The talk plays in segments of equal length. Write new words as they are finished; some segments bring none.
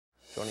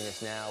Joining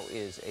us now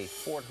is a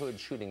Fort Hood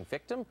shooting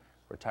victim,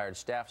 retired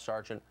Staff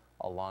Sergeant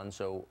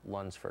Alonzo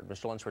Lunsford.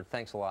 Mr. Lunsford,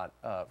 thanks a lot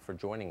for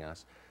joining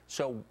us.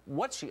 So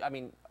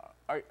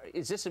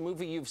is this a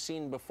movie you've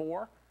seen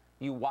before?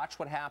 You watched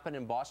what happened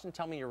in Boston?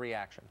 Tell me your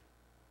reaction.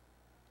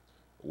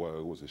 Well,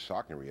 it was a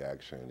shocking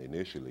reaction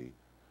initially.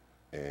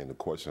 And the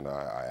question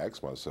I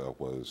asked myself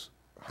was,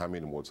 how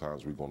many more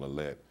times are we going to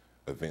let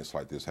events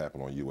like this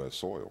happen on U.S.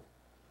 soil?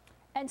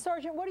 And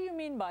Sergeant, what do you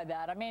mean by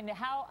that? I mean,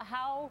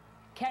 how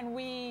can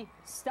we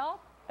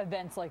stop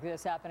events like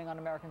this happening on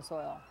American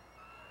soil?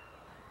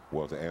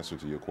 Well, the answer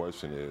to your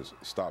question is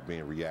stop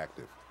being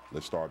reactive.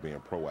 Let's start being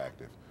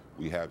proactive.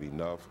 We have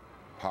enough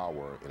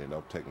power and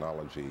enough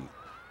technology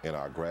in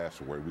our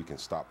grasp where we can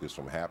stop this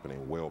from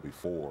happening well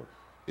before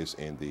it's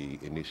in the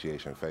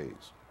initiation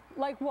phase.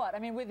 Like what? I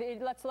mean,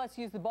 let's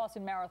use the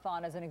Boston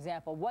Marathon as an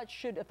example. What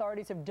should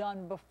authorities have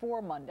done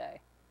before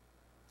Monday?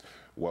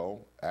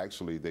 Well,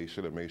 actually, they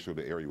should have made sure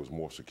the area was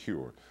more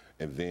secure.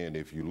 And then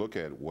if you look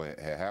at what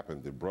had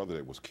happened, the brother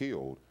that was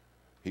killed,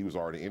 he was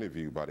already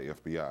interviewed by the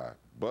FBI.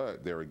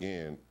 But there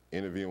again,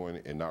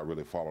 interviewing and not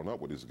really following up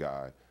with this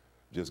guy,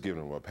 just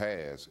giving him a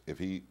pass if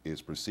he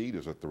is perceived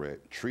as a threat,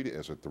 treated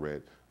as a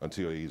threat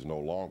until he's no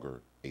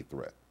longer a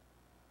threat.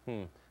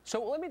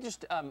 So let me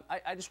just,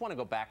 I just want to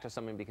go back to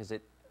something because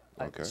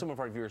some of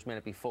our viewers may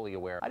not be fully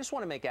aware. I just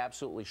want to make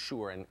absolutely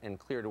sure and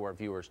clear to our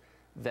viewers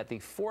that the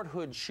Fort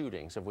Hood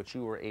shootings of which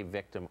you were a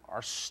victim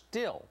are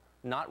still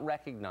not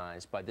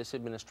recognized by this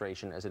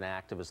administration as an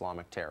act of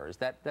Islamic terror.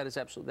 That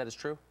is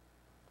true?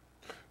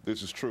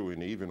 This is true,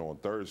 and even on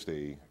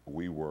Thursday,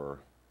 we were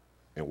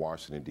in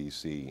Washington,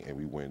 D.C., and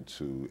we went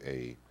to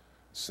a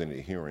Senate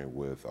hearing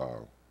with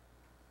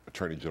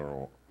Attorney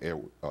General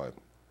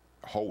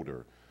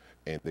Holder,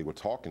 and they were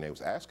talking, they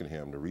was asking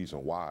him the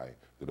reason why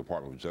the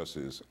Department of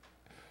Justice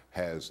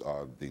has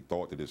the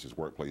thought that this is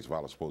workplace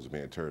violence supposed to be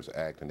a terrorist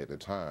act, and at the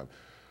time,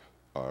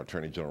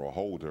 Attorney General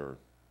Holder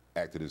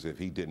acted as if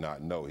he did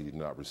not know, he did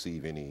not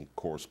receive any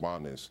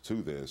correspondence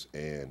to this,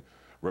 and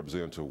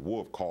Representative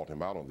Wolf called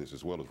him out on this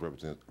as well as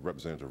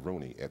Representative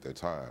Rooney at that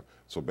time.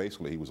 So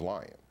basically he was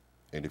lying.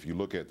 And if you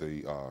look at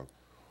the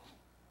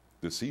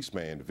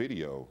C-SPAN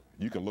video,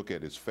 you can look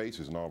at his face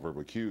as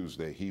nonverbal cues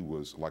that he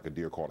was like a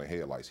deer caught in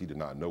headlights. He did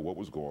not know what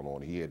was going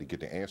on. He had to get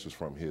the answers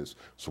from his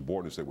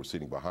subordinates that were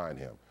sitting behind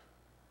him.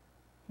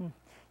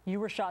 You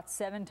were shot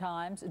 7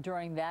 times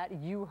during that.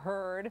 You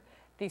heard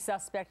the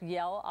suspect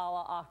yell,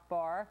 Allah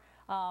Akbar.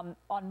 On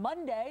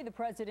Monday, the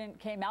president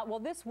came out, well,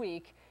 this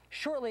week,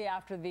 shortly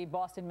after the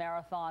Boston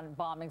Marathon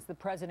bombings, the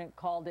president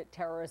called it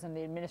terrorism,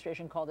 the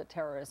administration called it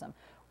terrorism.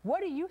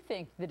 What do you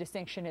think the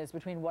distinction is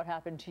between what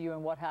happened to you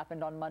and what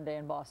happened on Monday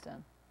in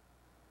Boston?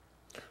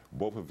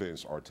 Both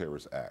events are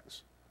terrorist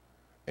acts.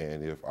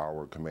 And if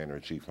our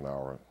commander-in-chief and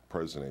our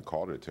president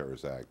called it a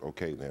terrorist act,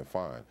 okay, then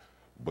fine.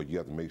 But you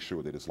have to make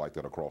sure that it's like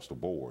that across the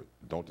board.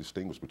 Don't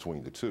distinguish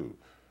between the two.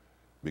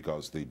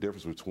 Because the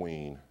difference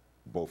between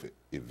both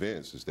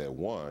events is that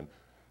one,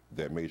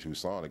 that Major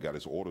Hassan got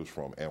his orders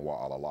from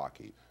Anwar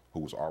al-Awlaki,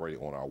 who was already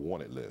on our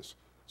wanted list.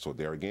 So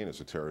there again,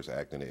 it's a terrorist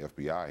act, and the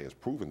FBI has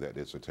proven that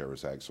it's a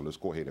terrorist act, so let's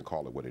go ahead and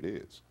call it what it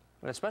is.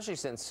 And especially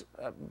since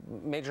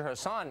Major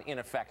Hassan, in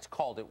effect,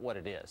 called it what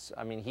it is.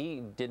 I mean,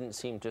 he didn't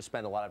seem to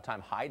spend a lot of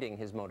time hiding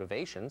his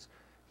motivations.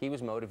 He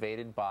was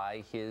motivated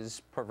by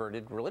his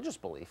perverted religious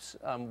beliefs.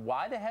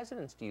 Why the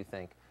hesitance, do you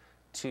think,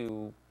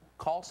 to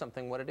call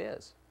something what it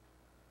is?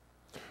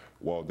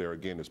 Well, there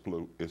again is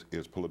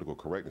political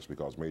correctness,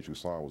 because Major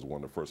Hassan was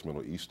one of the first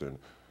Middle Eastern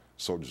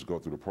soldiers to go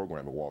through the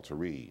program at Walter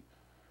Reed.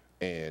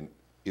 And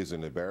is it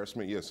an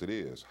embarrassment? Yes, it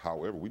is.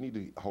 However, we need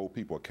to hold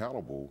people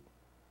accountable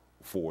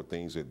for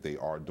things that they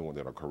are doing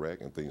that are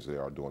correct and things they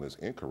are doing that's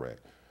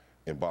incorrect.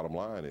 And bottom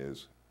line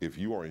is, if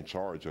you are in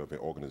charge of an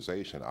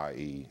organization,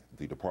 i.e.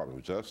 the Department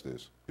of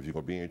Justice, if you're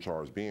going to be in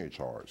charge, be in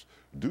charge.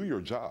 Do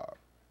your job.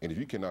 And if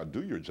you cannot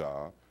do your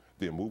job,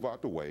 then move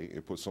out the way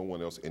and put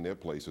someone else in their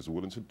place that's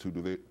willing to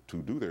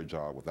do their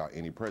job without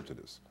any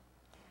prejudice.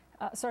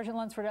 Sergeant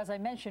Lunsford, as I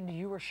mentioned,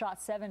 you were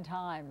shot 7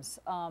 times.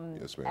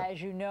 Yes, ma'am.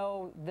 As you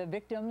know, the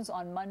victims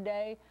on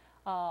Monday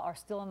are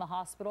still in the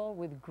hospital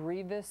with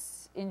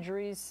grievous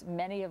injuries.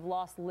 Many have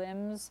lost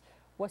limbs.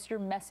 What's your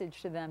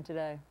message to them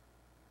today?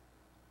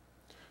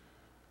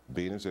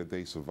 Being as that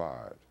they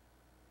survived,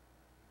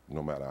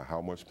 no matter how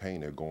much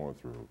pain they're going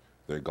through,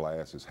 their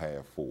glass is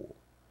half full.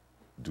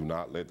 Do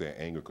not let their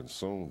anger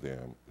consume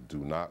them. Do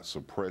not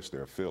suppress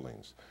their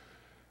feelings.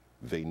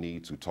 They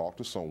need to talk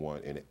to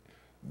someone, and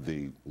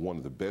one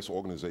of the best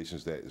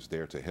organizations that is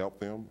there to help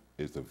them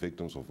is the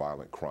Victims of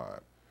Violent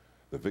Crime.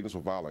 The Victims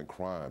of Violent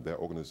Crime, that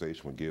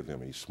organization will give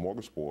them a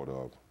smorgasbord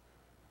of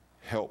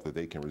help that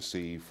they can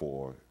receive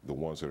for the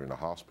ones that are in the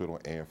hospital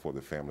and for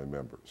the family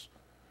members.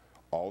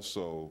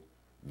 Also,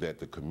 that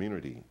the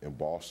community in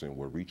Boston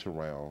will reach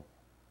around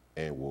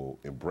and will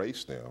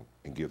embrace them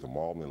and give them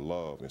all the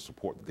love and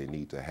support that they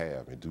need to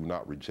have, and do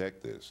not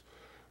reject this,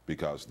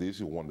 because this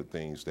is one of the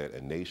things that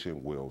a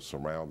nation will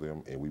surround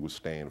them, and we will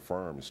stand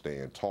firm and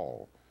stand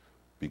tall,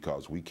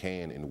 because we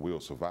can and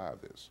will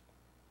survive this.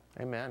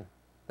 Amen.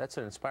 That's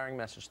an inspiring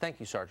message. Thank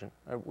you, Sergeant.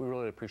 We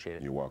really appreciate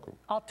it. You're welcome.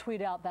 I'll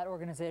tweet out that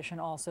organization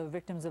also,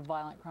 Victims of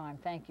Violent Crime.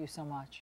 Thank you so much.